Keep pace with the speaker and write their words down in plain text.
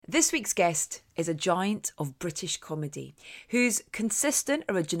This week's guest is a giant of British comedy whose consistent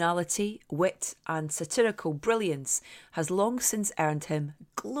originality, wit and satirical brilliance has long since earned him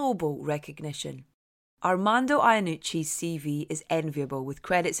global recognition. Armando Iannucci's CV is enviable, with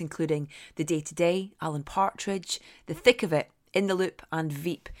credits including The Day-to-Day, Alan Partridge, The Thick of It, In the Loop and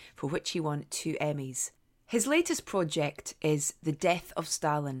Veep, for which he won 2 Emmys. His latest project is The Death of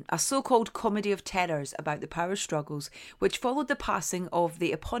Stalin, a so-called comedy of terrors about the power struggles which followed the passing of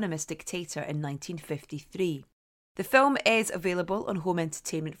the eponymous dictator in 1953. The film is available on home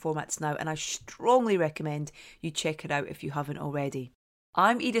entertainment formats now, and I strongly recommend you check it out if you haven't already.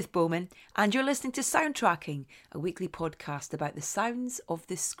 I'm Edith Bowman, and you're listening to Soundtracking, a weekly podcast about the sounds of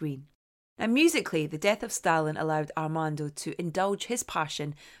the screen. Now, musically, The Death of Stalin allowed Armando to indulge his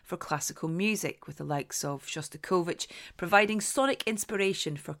passion for classical music, with the likes of Shostakovich providing sonic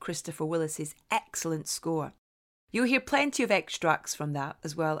inspiration for Christopher Willis's excellent score. You'll hear plenty of extracts from that,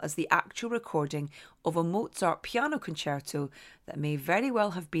 as well as the actual recording of a Mozart piano concerto that may very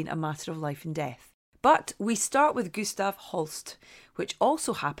well have been a matter of life and death. But we start with Gustav Holst, which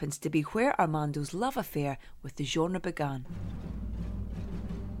also happens to be where Armando's love affair with the genre began.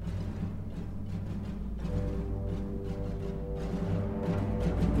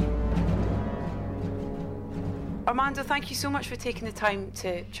 Armando, thank you so much for taking the time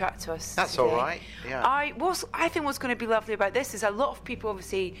to chat to us. That's today. all right. Yeah. I think what's going to be lovely about this is a lot of people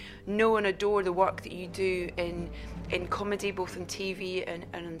obviously know and adore the work that you do in comedy, both in TV and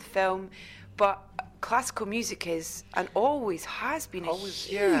in film, but classical music is and always has been a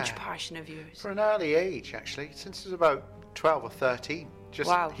huge passion of yours. For an early age, actually, since it was about 12 or 13,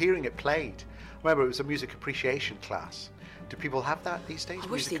 just hearing it played. I remember it was a music appreciation class. Do people have that these days? I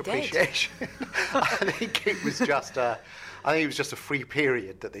wish music they appreciation. I think it was just a free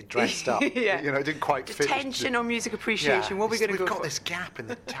period that they dressed up. Yeah. You know, it didn't quite fit. Detention on music appreciation. What are we going to go for? We've got this gap in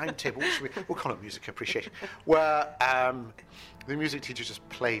the timetable. We'll call it music appreciation. Where the music teacher just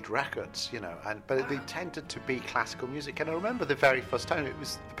played records, you know, but they tended to be classical music. And I remember the very first time it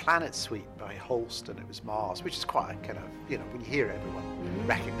was The Planet Suite by Holst, and it was Mars, which is quite kind of, you know, when you hear it, everyone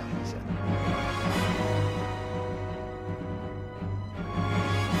recognises it.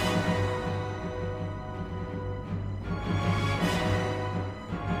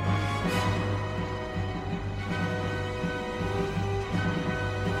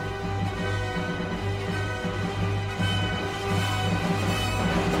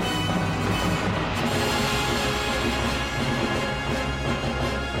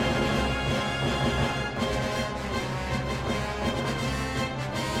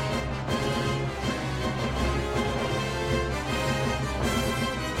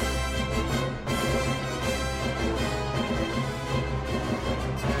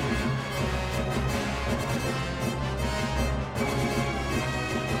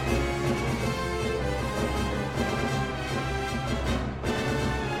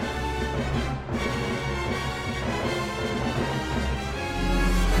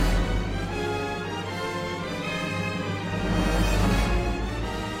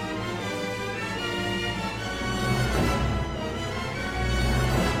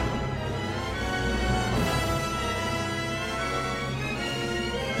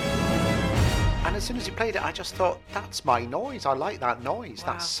 As soon as he played it, I just thought, that's my noise. I like that noise,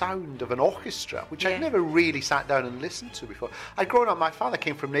 that sound of an orchestra, which I'd never really sat down and listened to before. I'd grown up, my father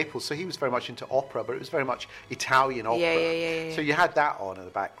came from Naples, so he was very much into opera, but it was very much Italian opera. Yeah. So you had that on in the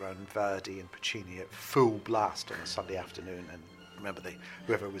background, Verdi and Puccini at full blast on a Sunday afternoon, and remember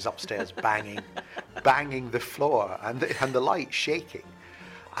whoever was upstairs banging the floor and the light shaking.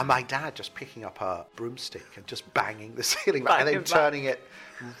 And my dad just picking up a broomstick and just banging the ceiling back and then turning it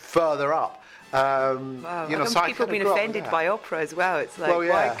further up. Wow. You know, so people have been offended by opera as well. It's like,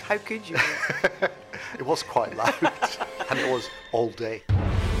 why? How could you? It was quite loud, and it was all day.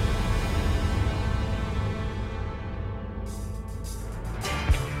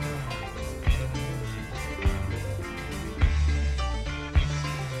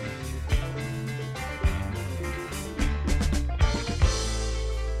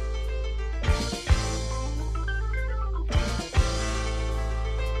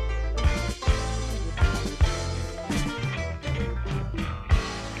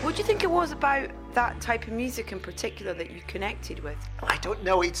 What do you think it was about that type of music in particular that you connected with? I don't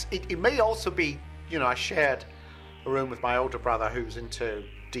know. It may also be, you know, I shared a room with my older brother who's into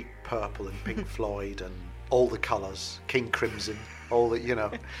Deep Purple and Pink Floyd and all the colours, King Crimson, all the, you know.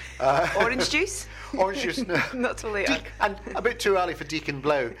 Orange juice? Orange juice, no. Not too late. And a bit too early for Deacon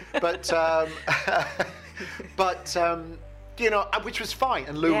Blue. But, you know, which was fine.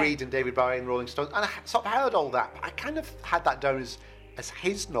 And Lou Reed and David Bowie and Rolling Stones. And I sort of heard all that. But I kind of had that down as as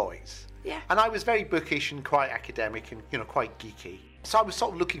his noise. Yeah. And I was very bookish and quite academic and, quite geeky. So I was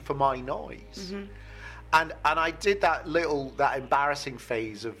sort of looking for my noise. Mm-hmm. And I did that embarrassing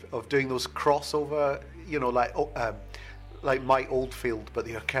phase of doing those crossover, like Mike Oldfield, but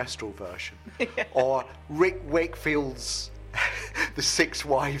the orchestral version. Yeah. Or Rick Wakefield's The Six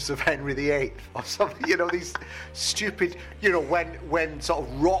Wives of Henry VIII, or something, these stupid, when sort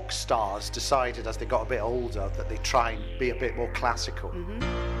of rock stars decided as they got a bit older that they try and be a bit more classical.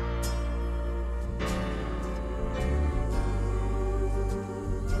 Mm-hmm.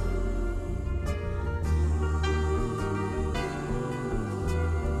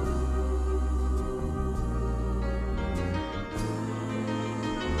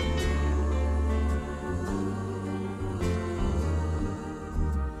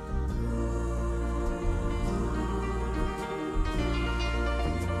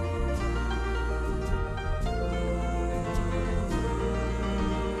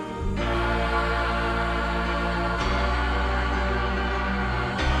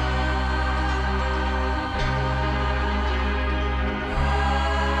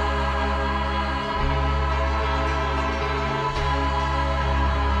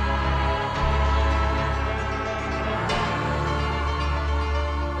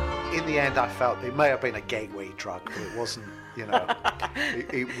 I felt it may have been a gateway drug, but it wasn't,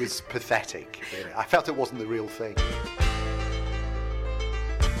 it was pathetic, really. I felt it wasn't the real thing.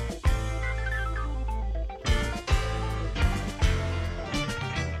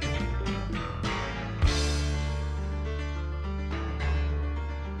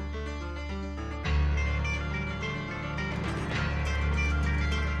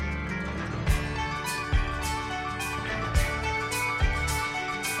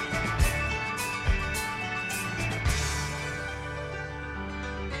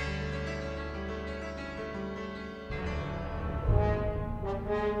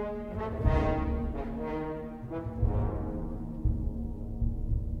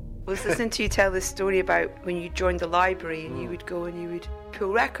 I was listening to you tell this story about when you joined the library and you would go and you would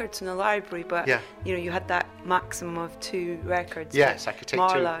pull records in the library, but you had that maximum of 2 records. Yes, I could take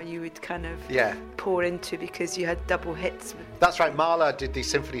Marla, 2. You would kind of pour into because you had double hits. That's right. Marla did these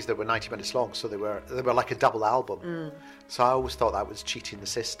symphonies that were 90 minutes long, so they were like a double album. Mm. So I always thought that was cheating the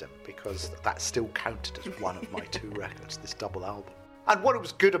system because that still counted as one of my 2 records, this double album. And what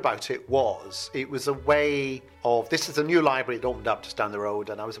was good about it was a way of, this is a new library that opened up just down the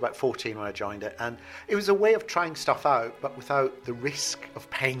road, and I was about 14 when I joined it, and it was a way of trying stuff out, but without the risk of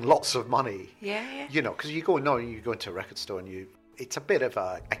paying lots of money. Yeah. Because you go into a record store and it's a bit of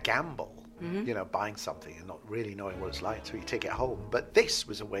a gamble. Mm-hmm. Buying something and not really knowing what it's like until you take it home. But this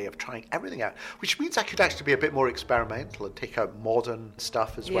was a way of trying everything out, which means I could actually be a bit more experimental and take out modern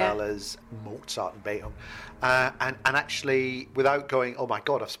stuff as well as Mozart and Beethoven. And actually, without going, oh my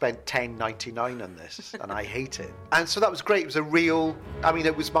God, I've spent $10.99 on this and I hate it. And so that was great. It was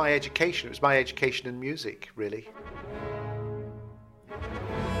it was my education. It was my education in music, really.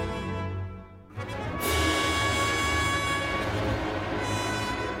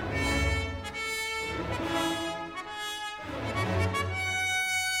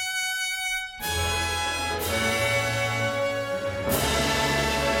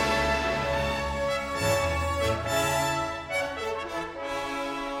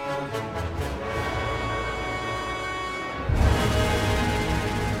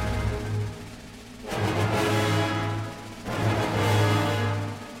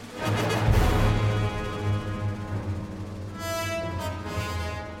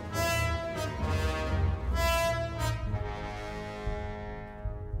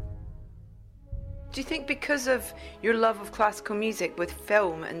 Do you think because of your love of classical music with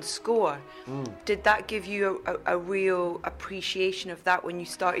film and score, did that give you a real appreciation of that when you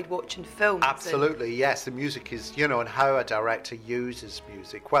started watching films? Absolutely, yes. The music is, and how a director uses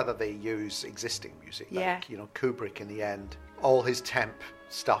music, whether they use existing music, like, Kubrick in the end, all his temp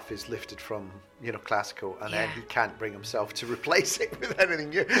stuff is lifted from, classical, and then he can't bring himself to replace it with anything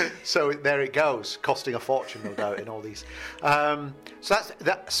new. So there it goes, costing a fortune, no doubt, in all these.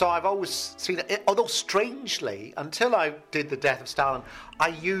 So I've always seen it, although strangely, until I did The Death of Stalin, I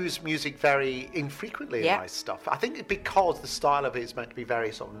use music very infrequently in my stuff. I think because the style of it is meant to be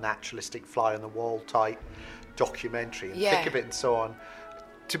very sort of naturalistic, fly-on-the-wall type documentary, and thick of it and so on.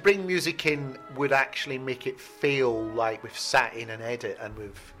 To bring music in would actually make it feel like we've sat in an edit and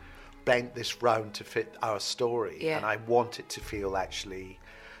we've bent this round to fit our story. And I want it to feel actually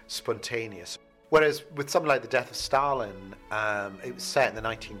spontaneous. Whereas with something like The Death of Stalin, it was set in the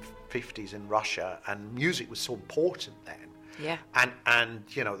 1950s in Russia, and music was so important then. Yeah. And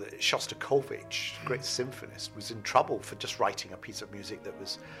you know, Shostakovich, great symphonist, was in trouble for just writing a piece of music that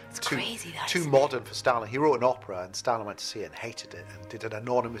was too modern for Stalin. He wrote an opera, and Stalin went to see it and hated it, and did an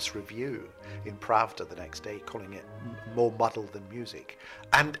anonymous review in Pravda the next day, calling it more muddled than music.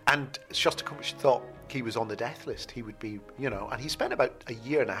 And Shostakovich thought he was on the death list. He would be, you know, and he spent about a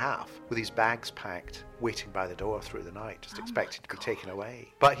year and a half with his bags packed, waiting by the door through the night, just expecting to be taken away.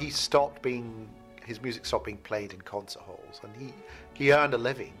 But his music stopped being played in concert halls, and he earned a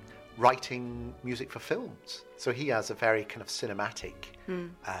living writing music for films. So he has a very kind of cinematic,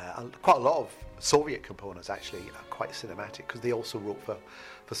 quite a lot of Soviet components actually are quite cinematic, because they also wrote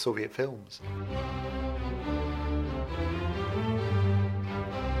for Soviet films.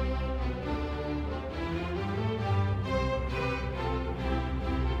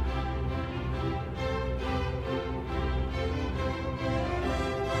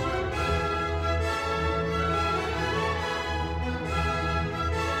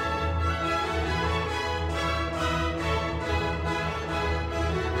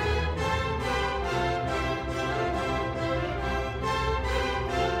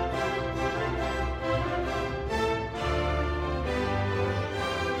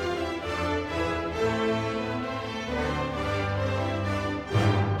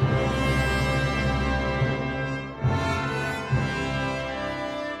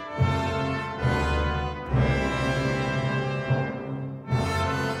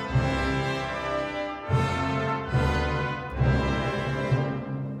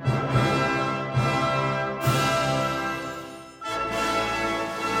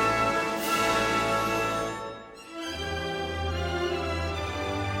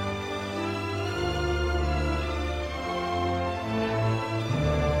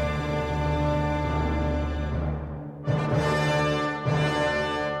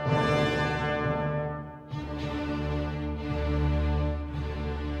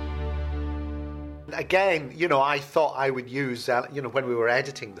 Again, you know, I thought I would use, you know, when we were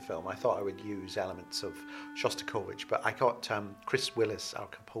editing the film, I thought I would use elements of Shostakovich, but I got Chris Willis, our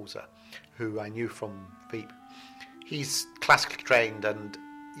composer, who I knew from Veep. He's classically trained and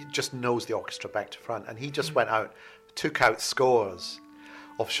he just knows the orchestra back to front, and he just went out, took out scores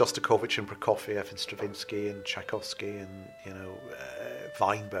of Shostakovich and Prokofiev and Stravinsky and Tchaikovsky and, you know,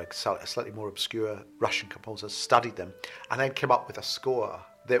 Weinberg, slightly more obscure Russian composers, studied them, and then came up with a score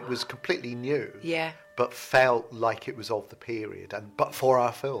that was completely new, but felt like it was of the period, but for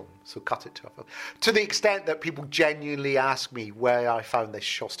our film, so cut it to our film. To the extent that people genuinely ask me where I found this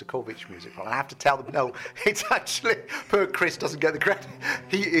Shostakovich music from, and I have to tell them, no, it's actually, poor Chris doesn't get the credit.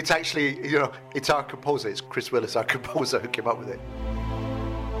 It's actually, you know, it's our composer, it's Chris Willis, our composer, who came up with it.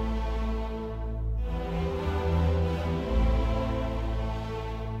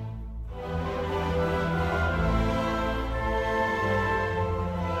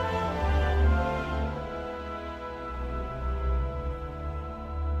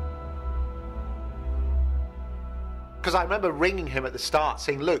 Because I remember ringing him at the start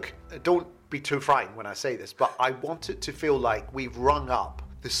saying, look, don't be too frightened when I say this, but I want it to feel like we've rung up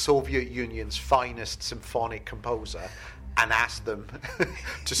the Soviet Union's finest symphonic composer and asked them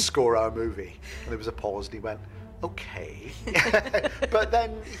to score our movie. And there was a pause and he went, okay. But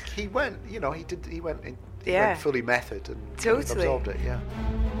then he went, you know, he went fully method and absorbed it,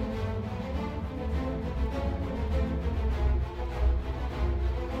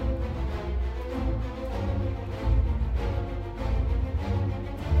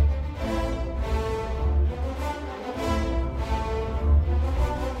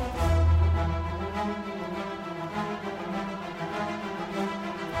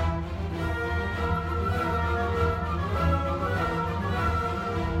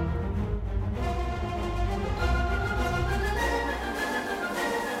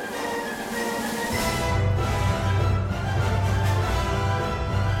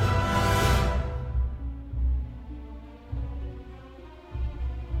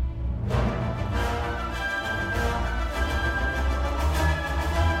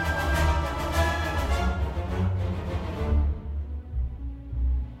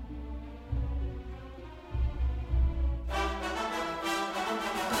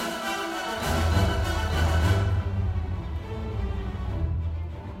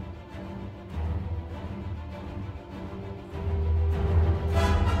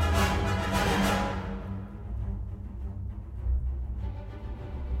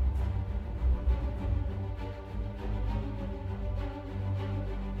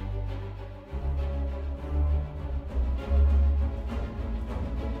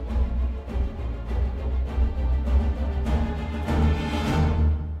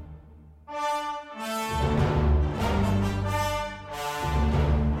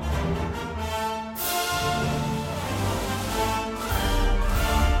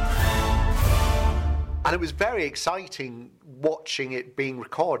 And it was very exciting watching it being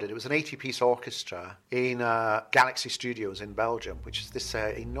recorded. It was an 80-piece orchestra in Galaxy Studios in Belgium, which is this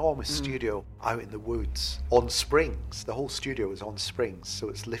enormous studio out in the woods on springs. The whole studio is on springs, so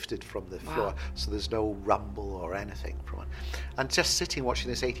it's lifted from the floor, so there's no rumble or anything from it. And just sitting watching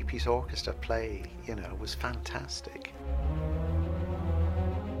this 80-piece orchestra play, was fantastic.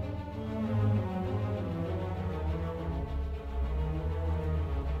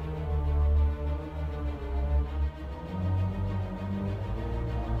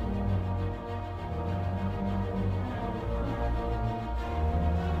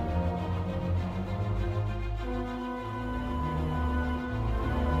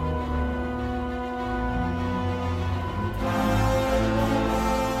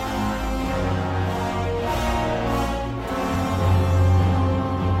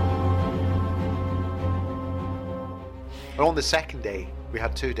 And on the second day, we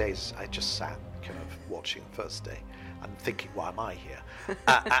had 2 days, I just sat kind of watching the first day and thinking, why am I here?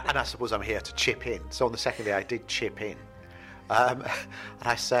 And I suppose I'm here to chip in. So on the second day, I did chip in. And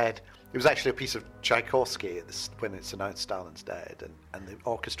I said, it was actually a piece of Tchaikovsky when it's announced Stalin's dead, and the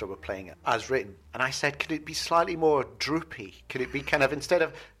orchestra were playing it as written. And I said, could it be slightly more droopy? Could it be kind of, instead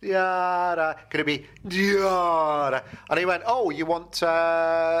of yada, could it be yada? And he went, oh, you want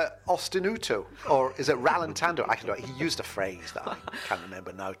ostenuto, or is it rallentando? I can do it. He used a phrase that I can't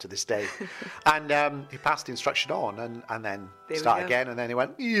remember now to this day. And he passed the instruction on, and then start again, and then he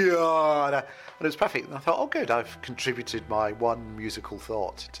went yada, and it was perfect. And I thought, oh, good, I've contributed my one musical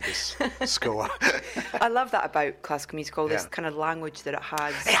thought to this score. I love that about classical music, all this kind of language that it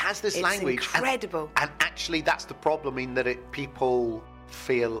has. It has this language. Incredible. And actually, that's the problem, in that people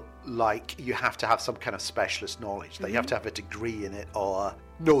feel like you have to have some kind of specialist knowledge, that you have to have a degree in it or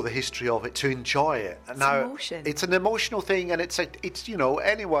know the history of it to enjoy it. And now, emotion. It's an emotional thing, and it's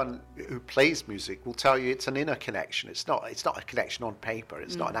anyone who plays music will tell you it's an inner connection. It's not a connection on paper.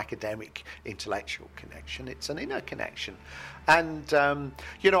 It's not an academic, intellectual connection. It's an inner connection. And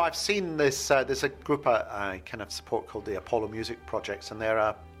I've seen this. There's a group I kind of support called the Apollo Music Projects, and they're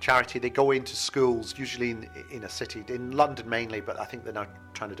a charity. They go into schools, usually in a city, in London mainly, but I think they're now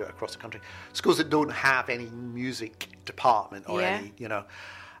trying to do it across the country. Schools that don't have any music department or any,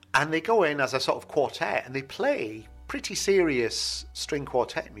 and they go in as a sort of quartet, and they play pretty serious string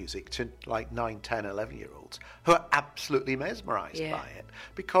quartet music to like 9, 10, 11-year-olds who are absolutely mesmerised by it,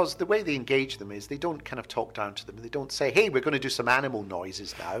 because the way they engage them is they don't kind of talk down to them. They don't say, hey, we're going to do some animal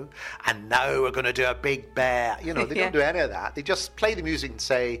noises now, and now we're going to do a big bear. They don't do any of that. They just play the music and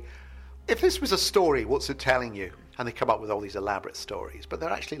say, if this was a story, what's it telling you? And they come up with all these elaborate stories, but they're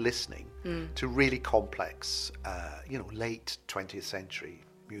actually listening to really complex, late 20th century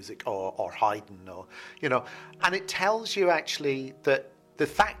music or Haydn, and it tells you actually that the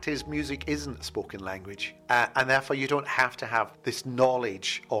fact is music isn't a spoken language, and therefore you don't have to have this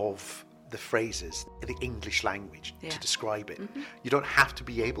knowledge of the phrases, the English language to describe it. You don't have to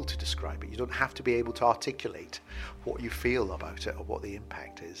be able to describe it. You don't have to be able to articulate what you feel about it or what the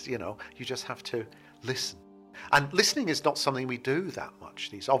impact is. You just have to listen. And listening is not something we do that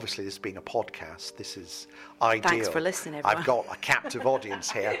much. Obviously, this being a podcast, this is ideal. Thanks for listening, everyone. I've got a captive audience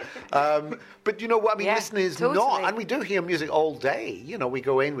here. But you know what I mean? Listening is not, and we do hear music all day. We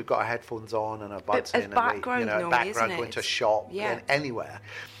go in, we've got our headphones on and our buds in, background, and background, go into a shop, anywhere.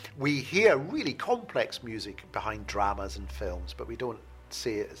 We hear really complex music behind dramas and films, but we don't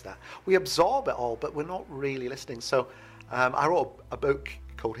see it as that. We absorb it all, but we're not really listening. So I wrote a book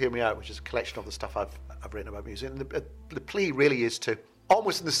called Hear Me Out, which is a collection of the stuff I've written about music. And the plea really is to,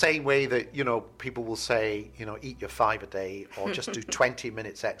 almost in the same way that, people will say, eat your 5 a day or just do 20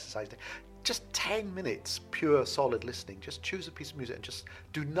 minutes exercise a day. Just 10 minutes, pure, solid listening. Just choose a piece of music and just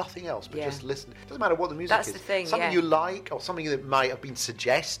do nothing else, but just listen. It doesn't matter what the music is. That's the thing, something you like, or something that might have been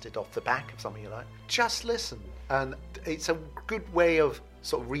suggested off the back of something you like. Just listen. And it's a good way of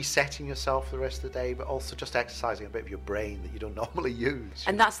sort of resetting yourself for the rest of the day, but also just exercising a bit of your brain that you don't normally use.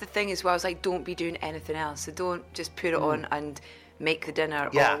 And that's the thing as well, is like, don't be doing anything else. So don't just put it on and make the dinner,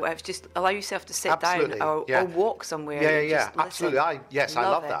 or whatever. Just allow yourself to sit down or walk somewhere. Absolutely. I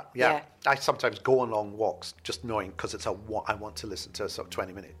love that. Yeah. I sometimes go on long walks just knowing, because I want to listen to a sort of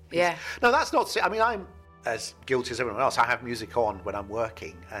 20-minute piece. Yeah. No, that's not, I'm as guilty as everyone else. I have music on when I'm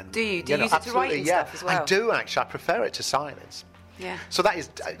working. And do you? Do you use it to write and stuff as well? I do, actually. I prefer it to silence. Yeah. So that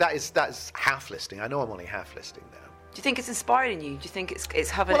is half listening. I know I'm only half listening now. Do you think it's inspiring you? Do you think it's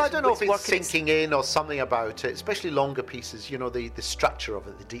having? Well, I don't know if it's sinking in or something about it, especially longer pieces. The structure of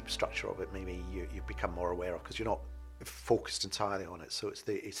it, the deep structure of it, maybe you become more aware of, because you're not focused entirely on it. So it's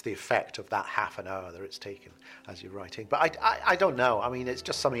the effect of that half an hour that it's taken as you're writing. But I don't know. I mean, it's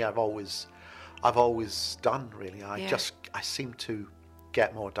just something I've always I've always done, really. I seem to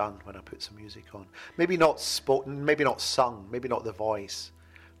get more done when I put some music on. Maybe not spoken, maybe not sung, maybe not the voice,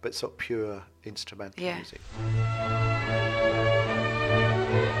 but sort of pure instrumental music.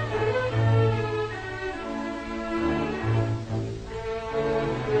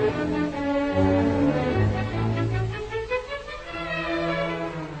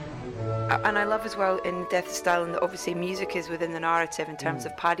 And I love as well in Death of Stalin that obviously music is within the narrative in terms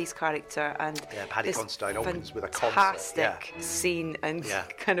of Paddy's character, and Paddy Considine opens with a concert. Fantastic scene and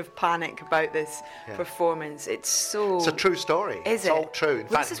kind of panic about this performance. It's a true story. It's all true. In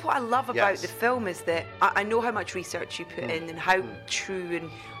fact, this is what I love about the film, is that I know how much research you put in and how true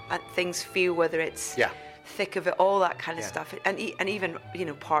and things feel, whether it's thick of it, all that kind of stuff, and even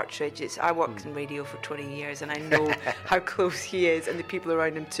Partridge. I worked in radio for 20 years, and I know how close he is, and the people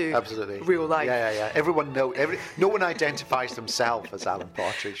around him too. Absolutely, real life. Everyone knows. No one identifies themselves as Alan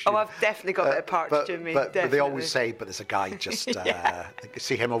Partridge. Oh, I've definitely got a bit of Partridge in me. But they always say, "But there's a guy just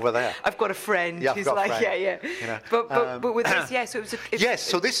see him over there." I've got a friend who's like, But with this, so it was.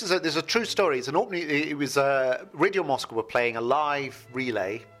 So there's a true story. It's an opening. It was Radio Moscow were playing a live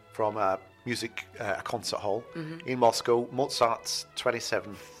relay from a concert hall in Moscow, Mozart's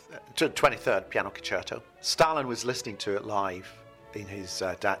 23rd piano concerto. Stalin was listening to it live in his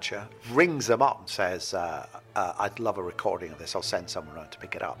dacha, rings them up and says, I'd love a recording of this, I'll send someone around to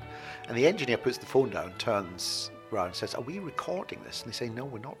pick it up. And the engineer puts the phone down, turns around and says, are we recording this? And they say, no,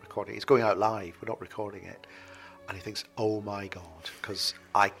 we're not recording it. It's going out live, we're not recording it. And he thinks, oh my God, because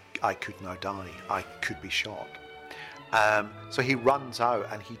I could now die, I could be shot. So he runs out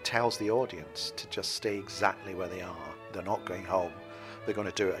and he tells the audience to just stay exactly where they are. They're not going home. They're going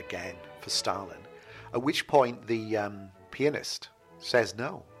to do it again for Stalin. At which point the pianist says,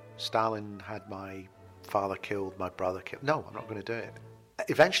 no, Stalin had my father killed, my brother killed. No, I'm not going to do it.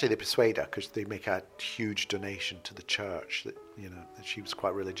 Eventually they persuade her because they make a huge donation to the church that she was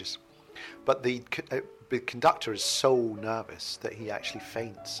quite religious. But the conductor is so nervous that he actually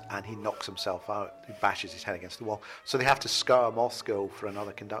faints and he knocks himself out. He bashes his head against the wall. So they have to scour Moscow for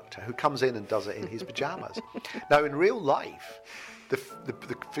another conductor who comes in and does it in his pajamas. Now, in real life,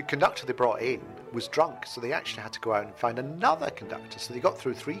 the conductor they brought in was drunk, so they actually had to go out and find another conductor. So they got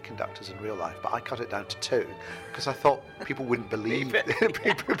through 3 conductors in real life, but I cut it down to 2 because I thought people wouldn't believe it.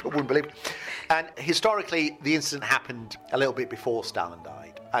 People wouldn't believe it. And historically, the incident happened a little bit before Stalin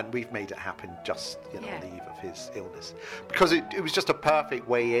died, and we've made it happen just on the eve of his illness, because it was just a perfect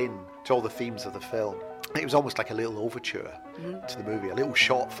way in to all the themes of the film. It was almost like a little overture to the movie, a little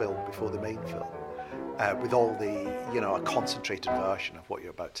short film before the main film. With all the, a concentrated version of what you're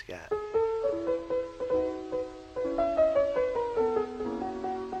about to get.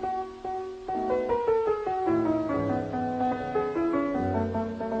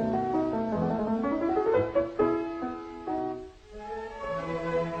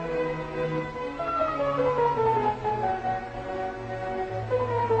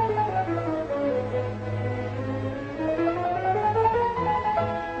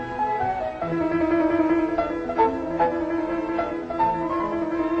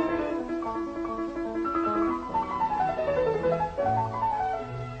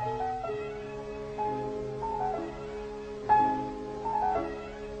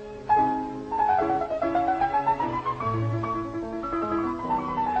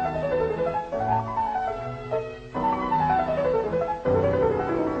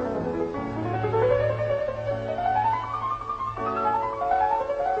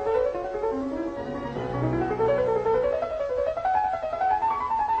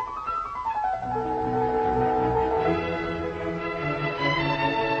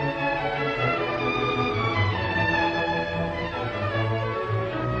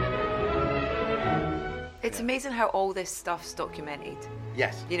 It's amazing how all this stuff's documented.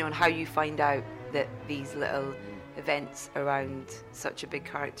 Yes. And how you find out that these little events around such a big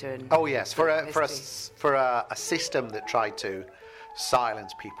character. And oh yes, for a system that tried to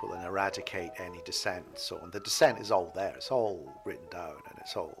silence people and eradicate any dissent and so on. The dissent is all there. It's all written down, and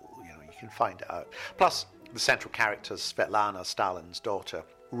it's all you can find it out. Plus, the central character, Svetlana, Stalin's daughter,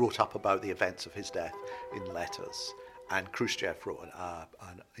 wrote up about the events of his death in letters. And Khrushchev wrote,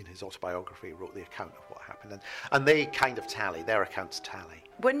 in his autobiography, wrote the account of what happened. And they kind of tally, their accounts tally.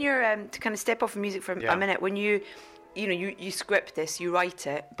 When you're, to kind of step off of music for a minute, when you script this, you write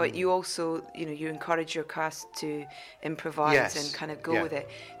it, but you also, you encourage your cast to improvise and kind of go with it.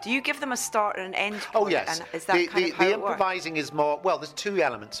 Do you give them a start and an end point? Oh, yes. And is that kind of how the it improvising works? is more, well, there's 2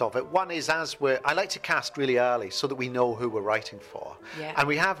 elements of it. One is I like to cast really early so that we know who we're writing for. Yeah. And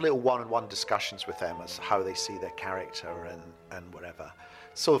we have little one-on-one discussions with them as how they see their character and whatever.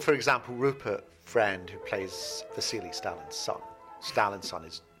 So, for example, Rupert Friend, who plays Vasily Stalin's son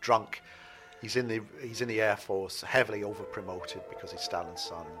is drunk. He's in the Air Force, heavily over-promoted because he's Stalin's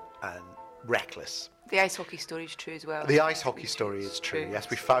son, and reckless. The ice hockey story is true as well. The ice hockey story is true. Yes,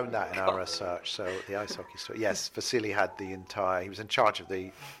 we found that in our research. So the ice hockey story. Yes, Vasily he was in charge of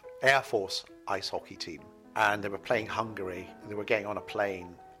the Air Force ice hockey team, and they were playing Hungary. They were getting on a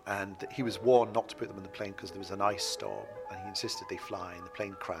plane, and he was warned not to put them in the plane because there was an ice storm, and he insisted they fly, and the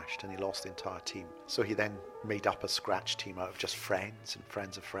plane crashed, and he lost the entire team. So he then made up a scratch team out of just friends and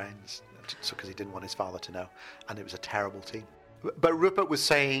friends of friends, because he didn't want his father to know, and it was a terrible team. But Rupert was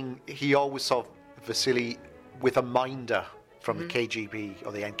saying he always saw Vasily with a minder from the KGB,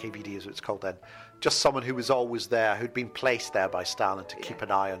 or the NKVD as it's called then, just someone who was always there, who'd been placed there by Stalin to keep an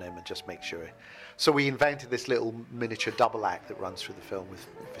eye on him and just make sure. So we invented this little miniature double act that runs through the film with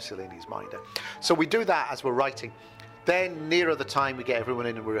Vasily and his minder. So we do that as we're writing. Then, nearer the time, we get everyone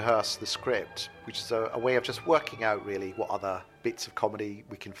in and we rehearse the script, which is a way of just working out, really, what other bits of comedy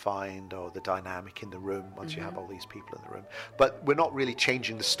we can find, or the dynamic in the room once you have all these people in the room. But we're not really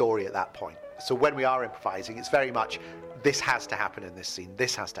changing the story at that point. So when we are improvising, it's very much, this has to happen in this scene,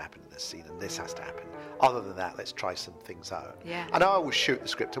 this has to happen in this scene, and this has to happen. Other than that, let's try some things out. Yeah. And I always shoot the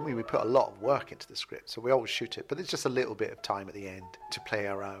script. I mean, we put a lot of work into the script, so we always shoot it. But it's just a little bit of time at the end to play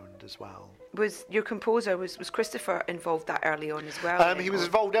around as well. Was your composer, was Christopher involved that early on as well? He was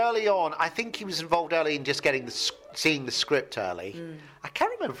involved early on. I think he was involved early in just seeing the script early. I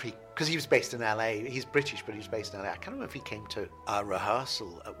can't remember if because he was based in LA. He's British, but he was based in LA. I can't remember if he came to a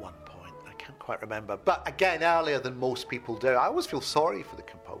rehearsal at one point. I can't quite remember. But again, earlier than most people do. I always feel sorry for the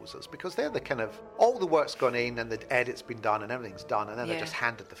composers because they're the kind of, all the work's gone in and the edit's been done and everything's done, and then they're just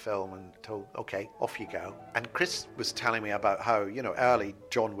handed the film and told, okay, off you go. And Chris was telling me about how, early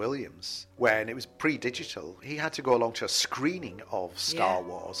John Williams, when it was pre-digital, he had to go along to a screening of Star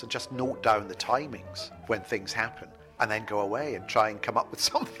Wars and just note down the timings when things happen, and then go away and try and come up with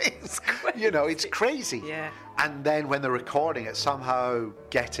something. It's crazy. Yeah. And then when they're recording it, somehow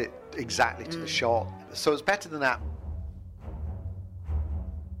get it exactly to the shot. So it's better than that.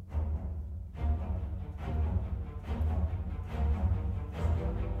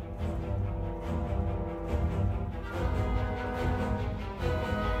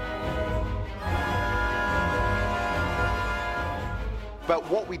 But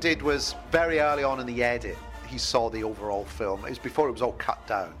what we did was, very early on in the edit, he saw the overall film. It was before it was all cut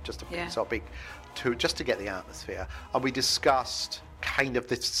down, just to get the atmosphere. And we discussed kind of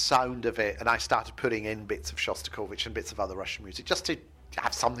the sound of it, and I started putting in bits of Shostakovich and bits of other Russian music, just to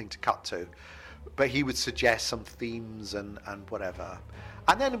have something to cut to. But he would suggest some themes and whatever.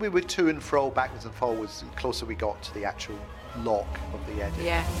 And then we would to and fro, backwards and forwards, the closer we got to the actual lock of the edit.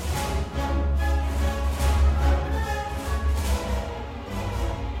 Yeah.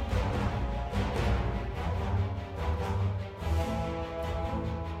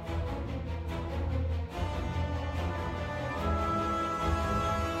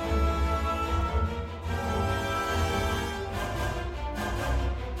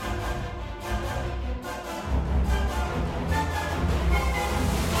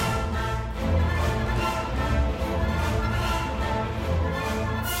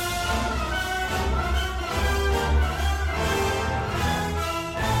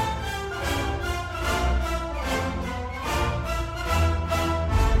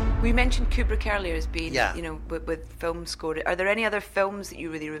 We mentioned Kubrick earlier as being, with film score. Are there any other films that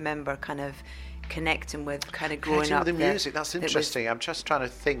you really remember kind of connecting with, kind of growing up? With the music, that's interesting. I'm just trying to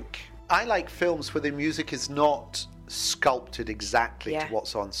think. I like films where the music is not sculpted exactly to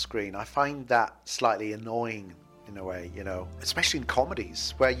what's on screen. I find that slightly annoying in a way, especially in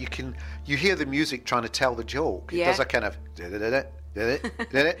comedies where you hear the music trying to tell the joke. It does a kind of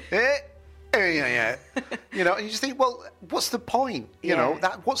and you just think, well, what's the point?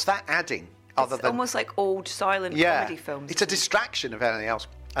 What's that adding? Other than almost like old silent comedy films. It's a distraction of anything else.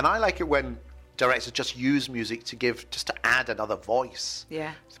 And I like it when directors just use music to add another voice.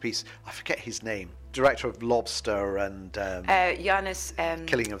 Yeah. To the piece. I forget his name. Director of Lobster and Janis.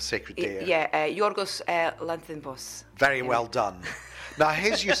 Killing of a Sacred Deer. Yorgos Lanthimos. Very well done. Now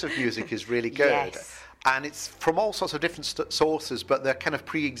his use of music is really good. Yes. And it's from all sorts of different sources, but they're kind of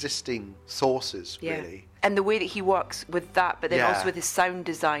pre-existing sources, really. And the way that he works with that, but then also with his sound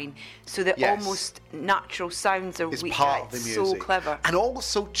design, so that almost natural sounds are part of the music. So clever. And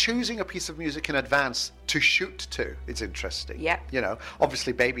also choosing a piece of music in advance to shoot to is interesting. Yeah.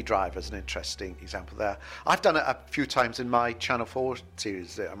 Obviously Baby Driver is an interesting example there. I've done it a few times in my Channel 4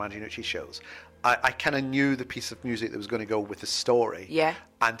 series, the Armando Iannucci shows. I kind of knew the piece of music that was going to go with the story. Yeah.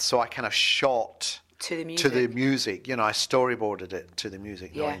 And so I kind of shot to the music. To the music, I storyboarded it to the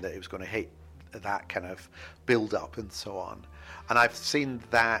music, knowing that it was going to hit that kind of build up and so on. And I've seen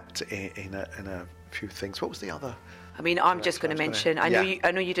that in a few things. What was the other? I mean, I'm just going to mention. I know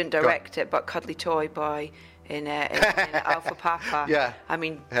you didn't direct it, but Cuddly Toy by in Alpha Papa. Yeah. I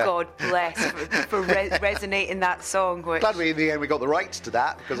mean, God bless for resonating that song. Which... Glad in the end we got the rights to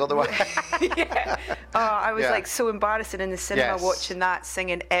that, because otherwise. Yeah. Oh, I was like so embarrassing in the cinema watching that,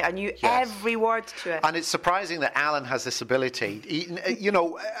 singing. I knew every word to it. And it's surprising that Alan has this ability.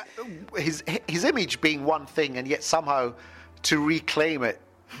 His image being one thing, and yet somehow to reclaim it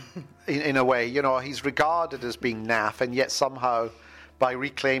in a way. He's regarded as being naff, and yet somehow by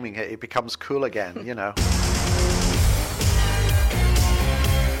reclaiming it, it becomes cool again.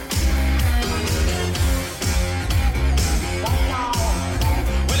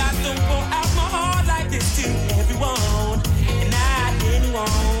 To everyone and not anyone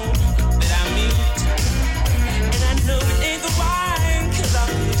that I meet, and I know it ain't the wine, 'cause I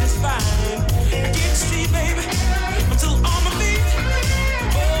feel just fine. I get to see, baby, I'm still on my feet.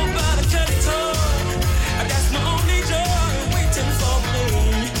 Oh, but I cut it off. That's my only joy, waiting for me.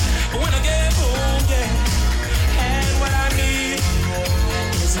 But when I get home, and what I need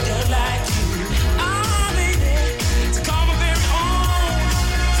is a girl like you. Ah, baby, to call my very own.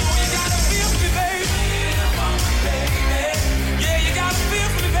 So you gotta feel me, baby.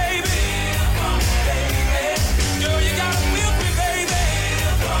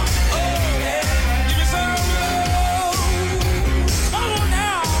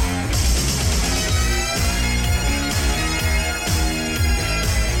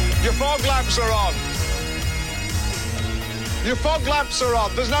 Your fog lamps are on. Your fog lamps are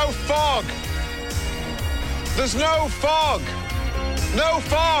on. There's no fog. There's no fog. No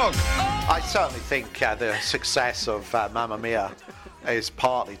fog. I certainly think the success of Mamma Mia is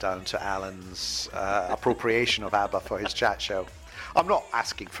partly down to Alan's appropriation of ABBA for his chat show. I'm not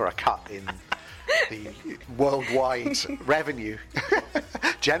asking for a cut in the worldwide revenue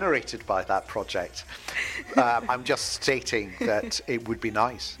generated by that project. I'm just stating that it would be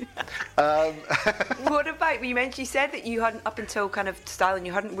nice. What about, you said that you hadn't, up until kind of Stalin,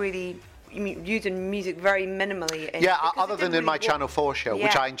 you hadn't really using music very minimally. Other than in my Channel 4 show,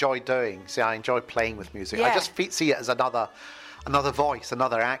 which I enjoy doing. See, I enjoy playing with music. I just see it as another voice,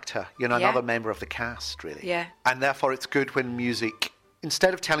 another actor, another member of the cast, really. Yeah. And therefore it's good when music,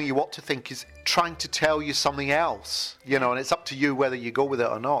 instead of telling you what to think, is trying to tell you something else, and it's up to you whether you go with it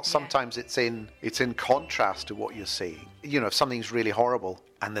or not. Sometimes it's in contrast to what you're seeing. If something's really horrible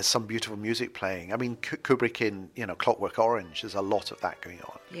and there's some beautiful music playing. I mean, Kubrick in, Clockwork Orange, there's a lot of that going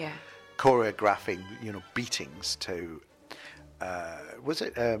on. Yeah. Choreographing, beatings to, was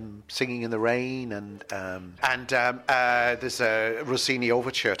it Singing in the Rain, and there's a Rossini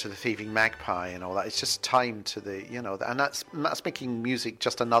overture to The Thieving Magpie and all that. It's just time to the, and that's making music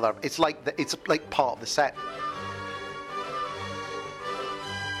just another. It's like part of the set.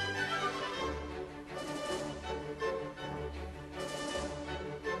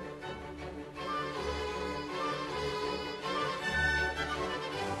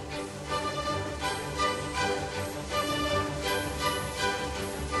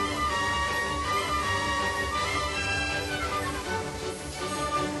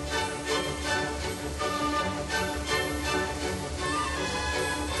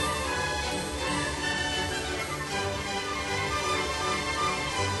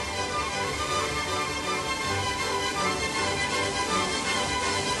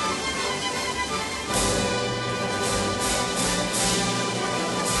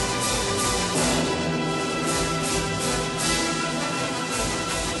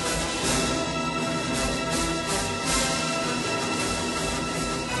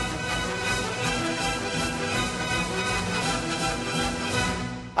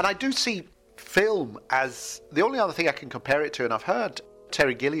 And I do see film as the only other thing I can compare it to, and I've heard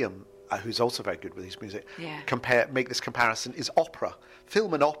Terry Gilliam, who's also very good with his music, make this comparison, is opera.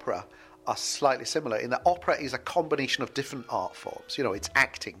 Film and opera are slightly similar in that opera is a combination of different art forms. It's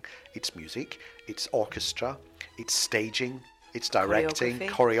acting, it's music, it's orchestra, it's staging, it's directing,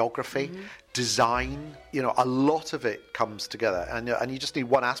 choreography, design. A lot of it comes together, and you just need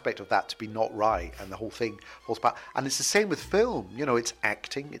one aspect of that to be not right, and the whole thing falls apart. And it's the same with film. It's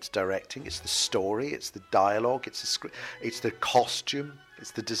acting, it's directing, it's the story, it's the dialogue, it's the script, it's the costume,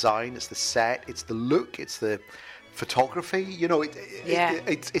 it's the design, it's the set, it's the look, it's the photography.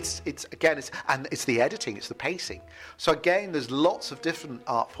 It's again, it's the editing, it's the pacing. So again, there's lots of different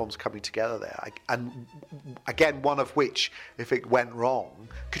art forms coming together there, and again, one of which, if it went wrong,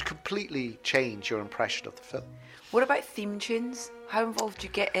 could completely change your impression of the film. What about theme tunes? How involved do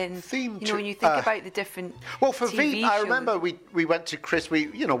you get in when you think about the different Well, for TV Veep, I shows? remember we went to Chris. We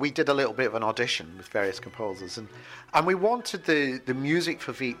did a little bit of an audition with various composers, and we wanted the music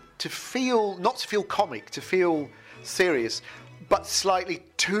for Veep not to feel comic, to feel serious, but slightly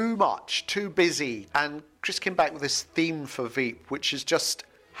too much, too busy. And Chris came back with this theme for Veep, which is just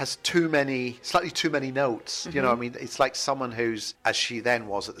has slightly too many notes. You know, I mean, it's like someone who's, as she then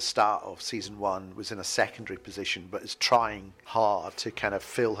was at the start of season 1, was in a secondary position, but is trying hard to kind of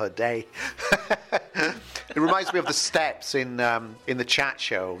fill her day. It reminds me of the steps in the chat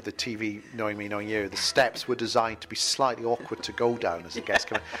show, the TV Knowing Me, Knowing You. The steps were designed to be slightly awkward to go down as a guest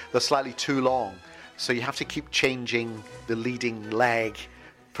comes. They're slightly too long, so you have to keep changing the leading leg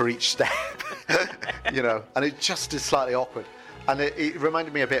for each step, and it just is slightly awkward. And it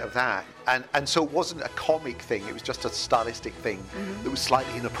reminded me a bit of that. And so it wasn't a comic thing, it was just a stylistic thing that was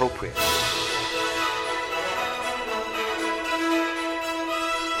slightly inappropriate.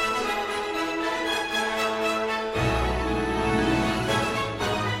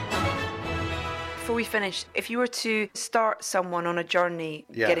 Before we finish, if you were to start someone on a journey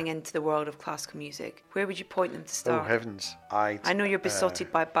getting into the world of classical music, where would you point them to start? Oh, heavens. I know you're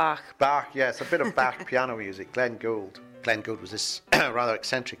besotted by Bach. Bach, yes, a bit of Bach piano music. Glenn Gould. Glenn Gould was this rather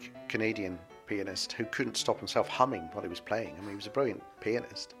eccentric Canadian pianist who couldn't stop himself humming while he was playing. I mean, he was a brilliant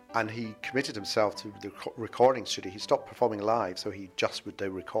pianist. And he committed himself to the recording studio. He stopped performing live, so he just would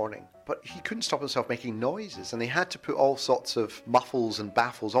do recording. But he couldn't stop himself making noises, and he had to put all sorts of muffles and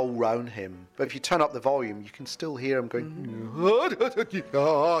baffles all round him. But if you turn up the volume, you can still hear him going... I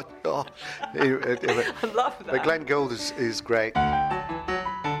love that. But Glenn Gould is great.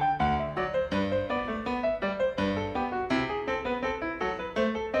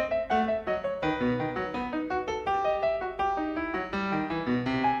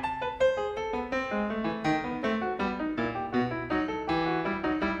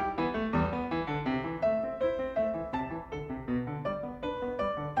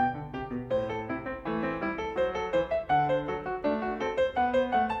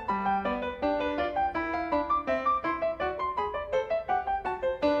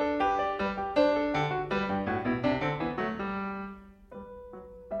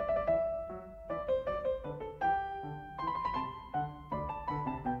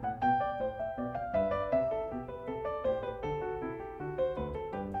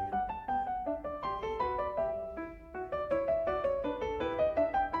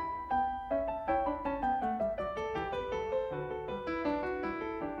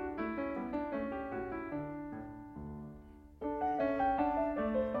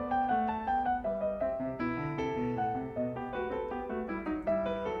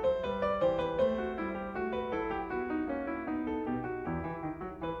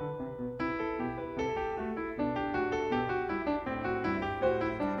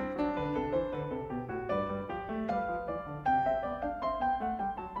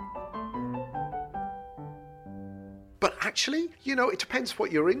 But actually, it depends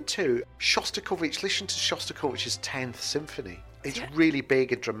what you're into. Shostakovich, listen to Shostakovich's 10th Symphony. It's really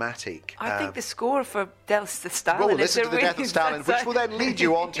big and dramatic. I think the score for Death of Stalin well, listen to the Death of Stalin, which will then lead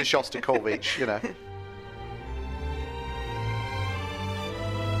you on to Shostakovich,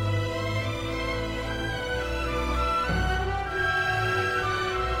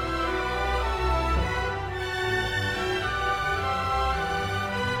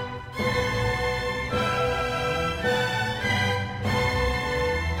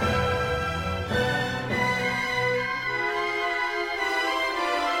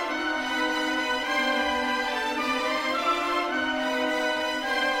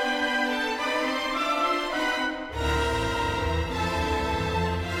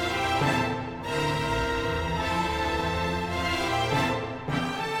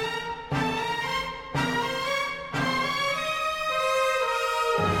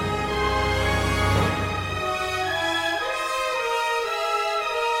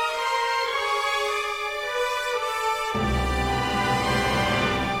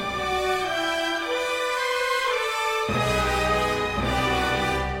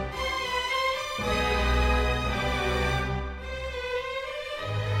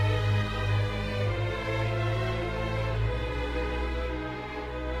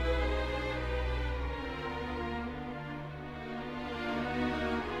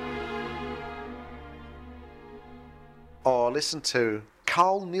 Or listen to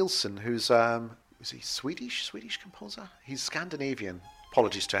Carl Nielsen, who's is he Swedish composer? He's Scandinavian.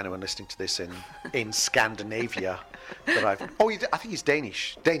 Apologies to anyone listening to this in Scandinavia. I think he's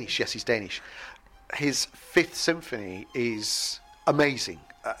Danish. Yes, he's Danish. His 5th Symphony is amazing.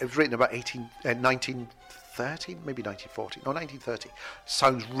 It was written about 1930 1930, maybe 1940, no, 1930.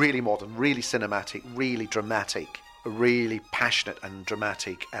 Sounds really modern, really cinematic, really dramatic, really passionate and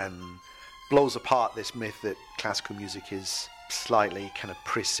dramatic, and blows apart this myth that classical music is slightly kind of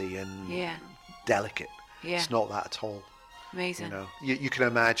prissy and delicate. Yeah. It's not that at all. Amazing. You know, you can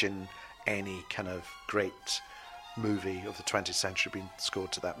imagine any kind of great movie of the 20th century being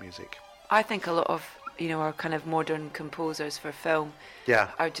scored to that music. I think a lot of, you know, our kind of modern composers for film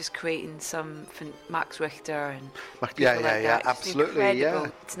are just creating some Max Richter and absolutely, yeah.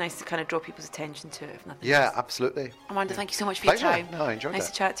 It's nice to kind of draw people's attention to it, if nothing else. else. Absolutely. Armando, thank you so much for your time. No, I enjoyed nice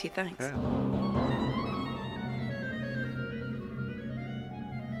to chat to you, thanks. Yeah.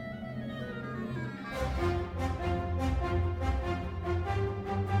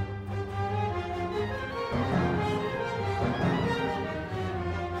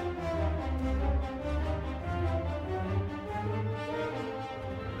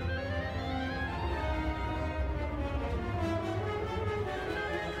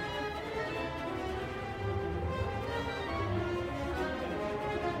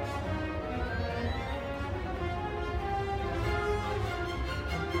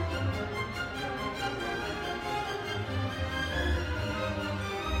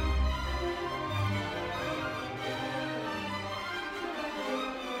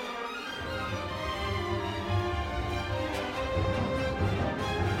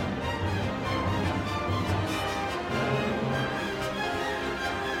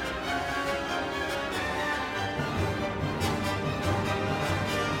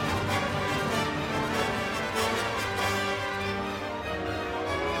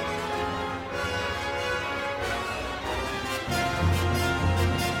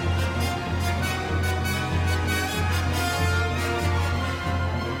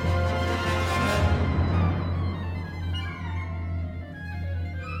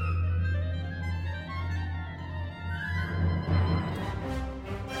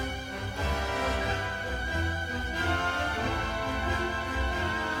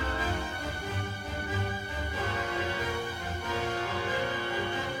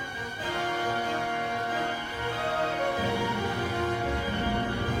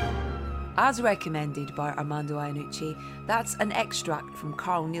 As recommended by Armando Iannucci, that's an extract from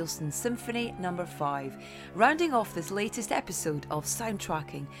Carl Nielsen's Symphony No. 5, rounding off this latest episode of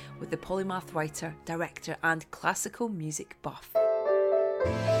Soundtracking with the polymath writer, director and classical music buff.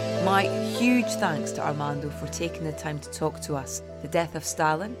 My huge thanks to Armando for taking the time to talk to us. The Death of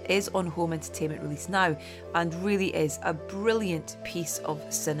Stalin is on home entertainment release now and really is a brilliant piece of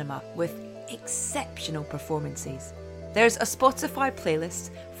cinema with exceptional performances. There's a Spotify playlist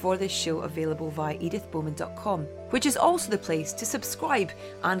for this show available via edithbowman.com, which is also the place to subscribe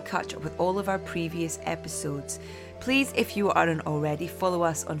and catch up with all of our previous episodes. Please, if you aren't already, follow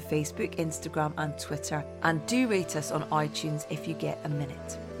us on Facebook, Instagram and Twitter, and do rate us on iTunes if you get a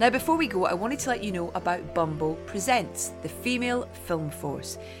minute. Now, before we go, I wanted to let you know about Bumble Presents, the Female Film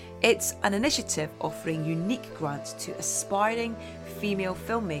Force. It's an initiative offering unique grants to aspiring female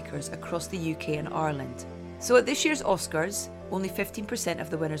filmmakers across the UK and Ireland. So at this year's Oscars, only 15% of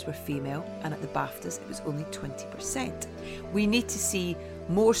the winners were female, and at the BAFTAs it was only 20%. We need to see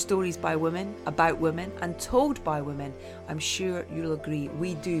more stories by women, about women, and told by women. I'm sure you'll agree,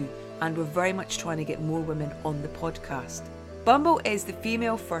 we do, and we're very much trying to get more women on the podcast. Bumble is the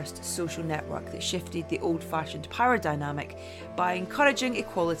female-first social network that shifted the old-fashioned power dynamic by encouraging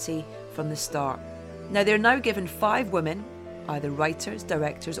equality from the start. Now they're now giving 5 women, either writers,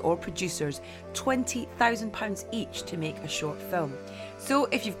 directors or producers, £20,000 each to make a short film. So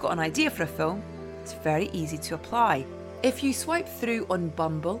if you've got an idea for a film, it's very easy to apply. If you swipe through on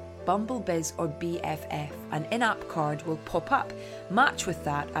Bumble, BumbleBiz or BFF, an in-app card will pop up. Match with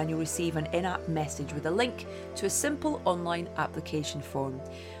that and you'll receive an in-app message with a link to a simple online application form.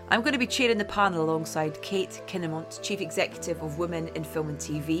 I'm going to be chairing the panel alongside Kate Kinnamont, Chief Executive of Women in Film and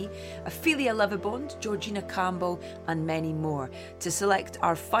TV, Ophelia Livibond, Georgina Campbell and many more, to select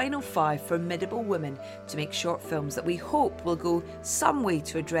our final 5 formidable women to make short films that we hope will go some way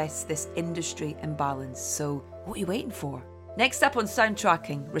to address this industry imbalance. So what are you waiting for? Next up on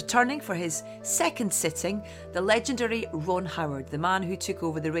Soundtracking, returning for his second sitting, the legendary Ron Howard, the man who took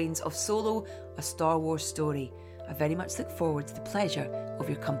over the reins of Solo, A Star Wars Story. I very much look forward to the pleasure of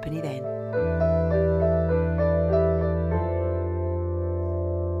your company then.